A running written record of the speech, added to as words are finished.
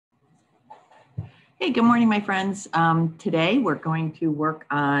Hey, good morning, my friends. Today we're going to work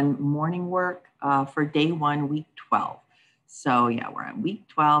on morning work for day 1, week 12. So yeah, we're on week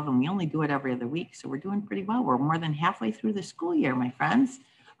 12 and we only do it every other week. So we're doing pretty well. We're more than halfway through the school year, my friends.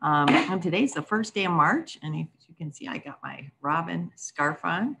 And today's the first day of March. And as you can see, I got my robin scarf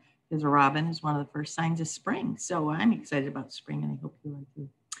on because a robin is one of the first signs of spring. So I'm excited about spring and I hope you are too.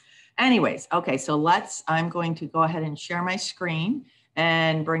 Anyways, okay, so I'm going to go ahead and share my screen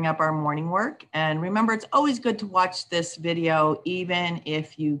and bring up our morning work. And remember, it's always good to watch this video, even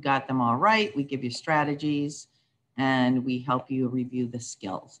if you got them all right. We give you strategies and we help you review the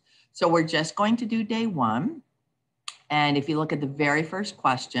skills. So we're just going to do day 1. And if you look at the very first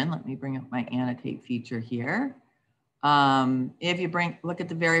question, let me bring up my annotate feature here. If you look at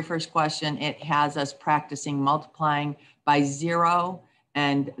the very first question, it has us practicing multiplying by 0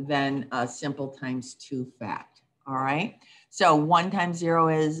 and then a simple times 2 fact. All right. So 1 times 0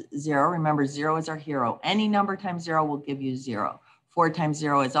 is 0. Remember, 0 is our hero. Any number times 0 will give you 0. 4 times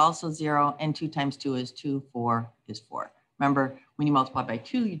 0 is also 0. And 2 times 2 is 2. 4 is 4. Remember, when you multiply by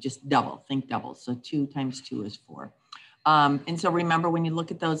 2, you just double. Think double. So 2 times 2 is 4. And so remember, when you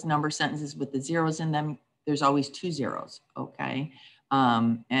look at those number sentences with the zeros in them, there's always 2 zeros. Okay.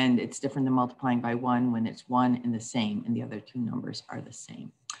 And it's different than multiplying by 1 when it's 1 and the same, and the other 2 numbers are the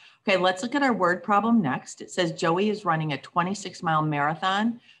same. Okay, let's look at our word problem next. It says Joey is running a 26-mile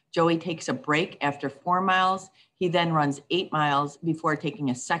marathon. Joey takes a break after 4 miles. He then runs 8 miles before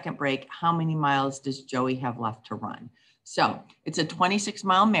taking a second break. How many miles does Joey have left to run? So it's a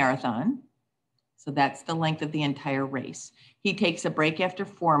 26-mile marathon. So that's the length of the entire race. He takes a break after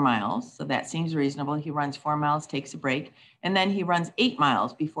 4 miles. So that seems reasonable. He runs 4 miles, takes a break, and then he runs 8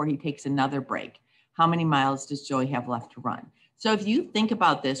 miles before he takes another break. How many miles does Joey have left to run? So if you think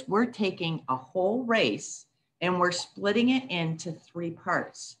about this, we're taking a whole race and we're splitting it into 3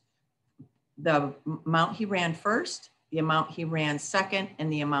 parts. The amount he ran first, the amount he ran second,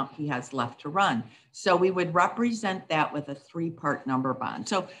 and the amount he has left to run. So we would represent that with a 3-part number bond.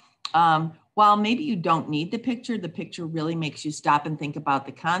 So while maybe you don't need the picture really makes you stop and think about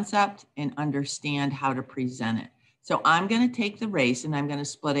the concept and understand how to present it. So I'm going to take the race and I'm going to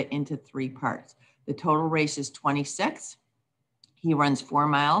split it into 3 parts. The total race is 26. He runs 4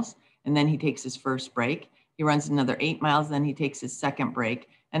 miles and then he takes his first break. He runs another 8 miles, then he takes his second break.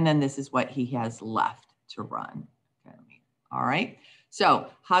 And then this is what he has left to run. Okay. All right. So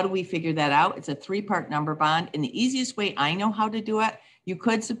how do we figure that out? It's a 3-part number bond. And the easiest way I know how to do it, you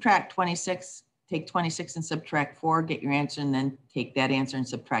could subtract 26, take 26 and subtract 4, get your answer, and then take that answer and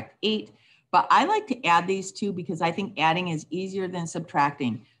subtract 8. But I like to add these 2 because I think adding is easier than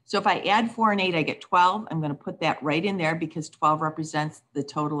subtracting. So if I add 4 and 8, I get 12. I'm going to put that right in there because 12 represents the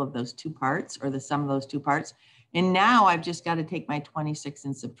total of those 2 parts, or the sum of those 2 parts. And now I've just got to take my 26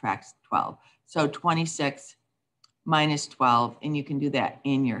 and subtract 12. So 26 minus 12, and you can do that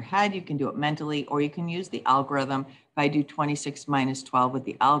in your head. You can do it mentally, or you can use the algorithm. If I do 26 minus 12 with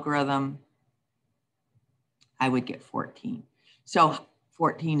the algorithm, I would get 14. So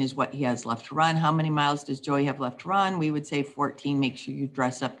 14 is what he has left to run. How many miles does Joey have left to run? We would say 14. Make sure you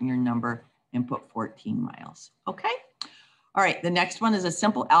dress up in your number and put 14 miles. Okay. All right. The next one is a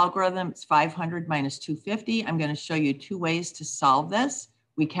simple algorithm. It's 500 minus 250. I'm going to show you 2 ways to solve this.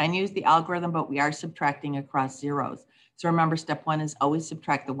 We can use the algorithm, but we are subtracting across zeros. So remember, step 1 is always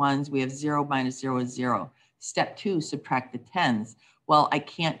subtract the ones. We have 0 minus 0 is 0. Step 2, subtract the tens. Well, I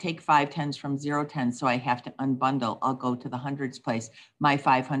can't take 5 tens from 0 tens, so I have to unbundle. I'll go to the hundreds place. My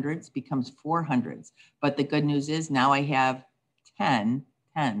 500s becomes 400s. But the good news is now I have 10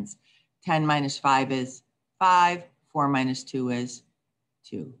 tens. 10 minus 5 is 5. 4 minus 2 is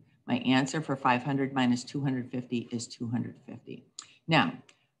 2. My answer for 500 minus 250 is 250. Now,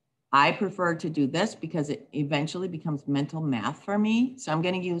 I prefer to do this because it eventually becomes mental math for me. So I'm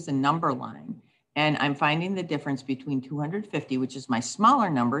going to use a number line. And I'm finding the difference between 250, which is my smaller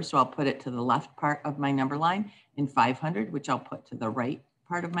number, so I'll put it to the left part of my number line, and 500, which I'll put to the right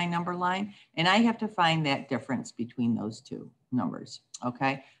part of my number line. And I have to find that difference between those 2 numbers,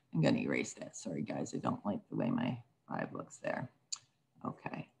 okay? I'm going to erase that. Sorry, guys, I don't like the way my 5 looks there.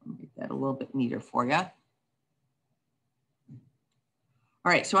 Okay, I'll make that a little bit neater for you.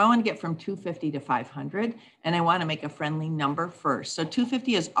 All right, so I want to get from 250 to 500, and I want to make a friendly number first. So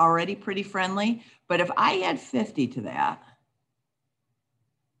 250 is already pretty friendly, but if I add 50 to that,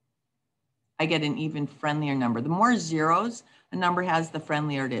 I get an even friendlier number. The more zeros a number has, the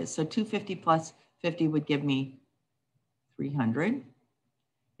friendlier it is. So 250 plus 50 would give me 300.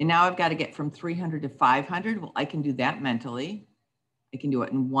 And now I've got to get from 300 to 500. Well, I can do that mentally. I can do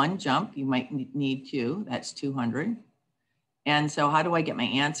it in 1 jump. You might need 2. That's 200. And so how do I get my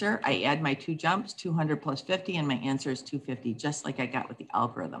answer? I add my 2 jumps, 200 plus 50, and my answer is 250, just like I got with the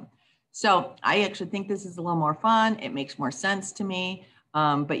algorithm. So I actually think this is a little more fun. It makes more sense to me,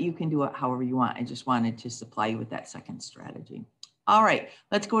 but you can do it however you want. I just wanted to supply you with that second strategy. All right,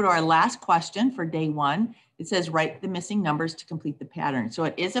 let's go to our last question for day 1. It says, write the missing numbers to complete the pattern. So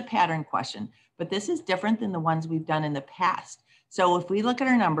it is a pattern question, but this is different than the ones we've done in the past. So if we look at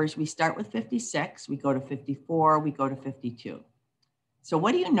our numbers, we start with 56, we go to 54, we go to 52. So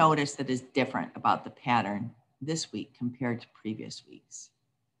what do you notice that is different about the pattern this week compared to previous weeks?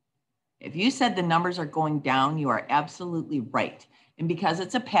 If you said the numbers are going down, you are absolutely right. And because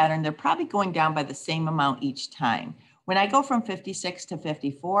it's a pattern, they're probably going down by the same amount each time. When I go from 56 to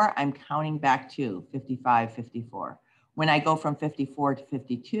 54, I'm counting back to 55, 54. When I go from 54 to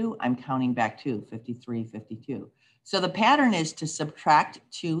 52, I'm counting back to 53, 52. So the pattern is to subtract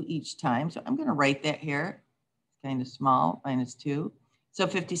 2 each time. So I'm going to write that here. It's kind of small, minus 2. So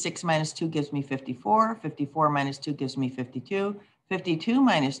 56 minus 2 gives me 54. 54 minus 2 gives me 52. 52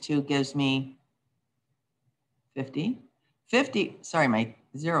 minus 2 gives me 50. 50, sorry, my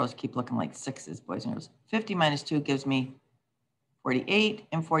zeros keep looking like 6s, boys and girls. 50 minus 2 gives me 48,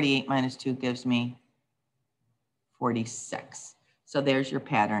 and 48 minus 2 gives me 46. So there's your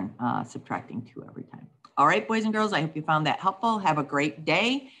pattern, subtracting 2 every time. All right, boys and girls, I hope you found that helpful. Have a great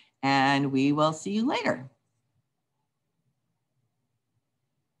day, and we will see you later.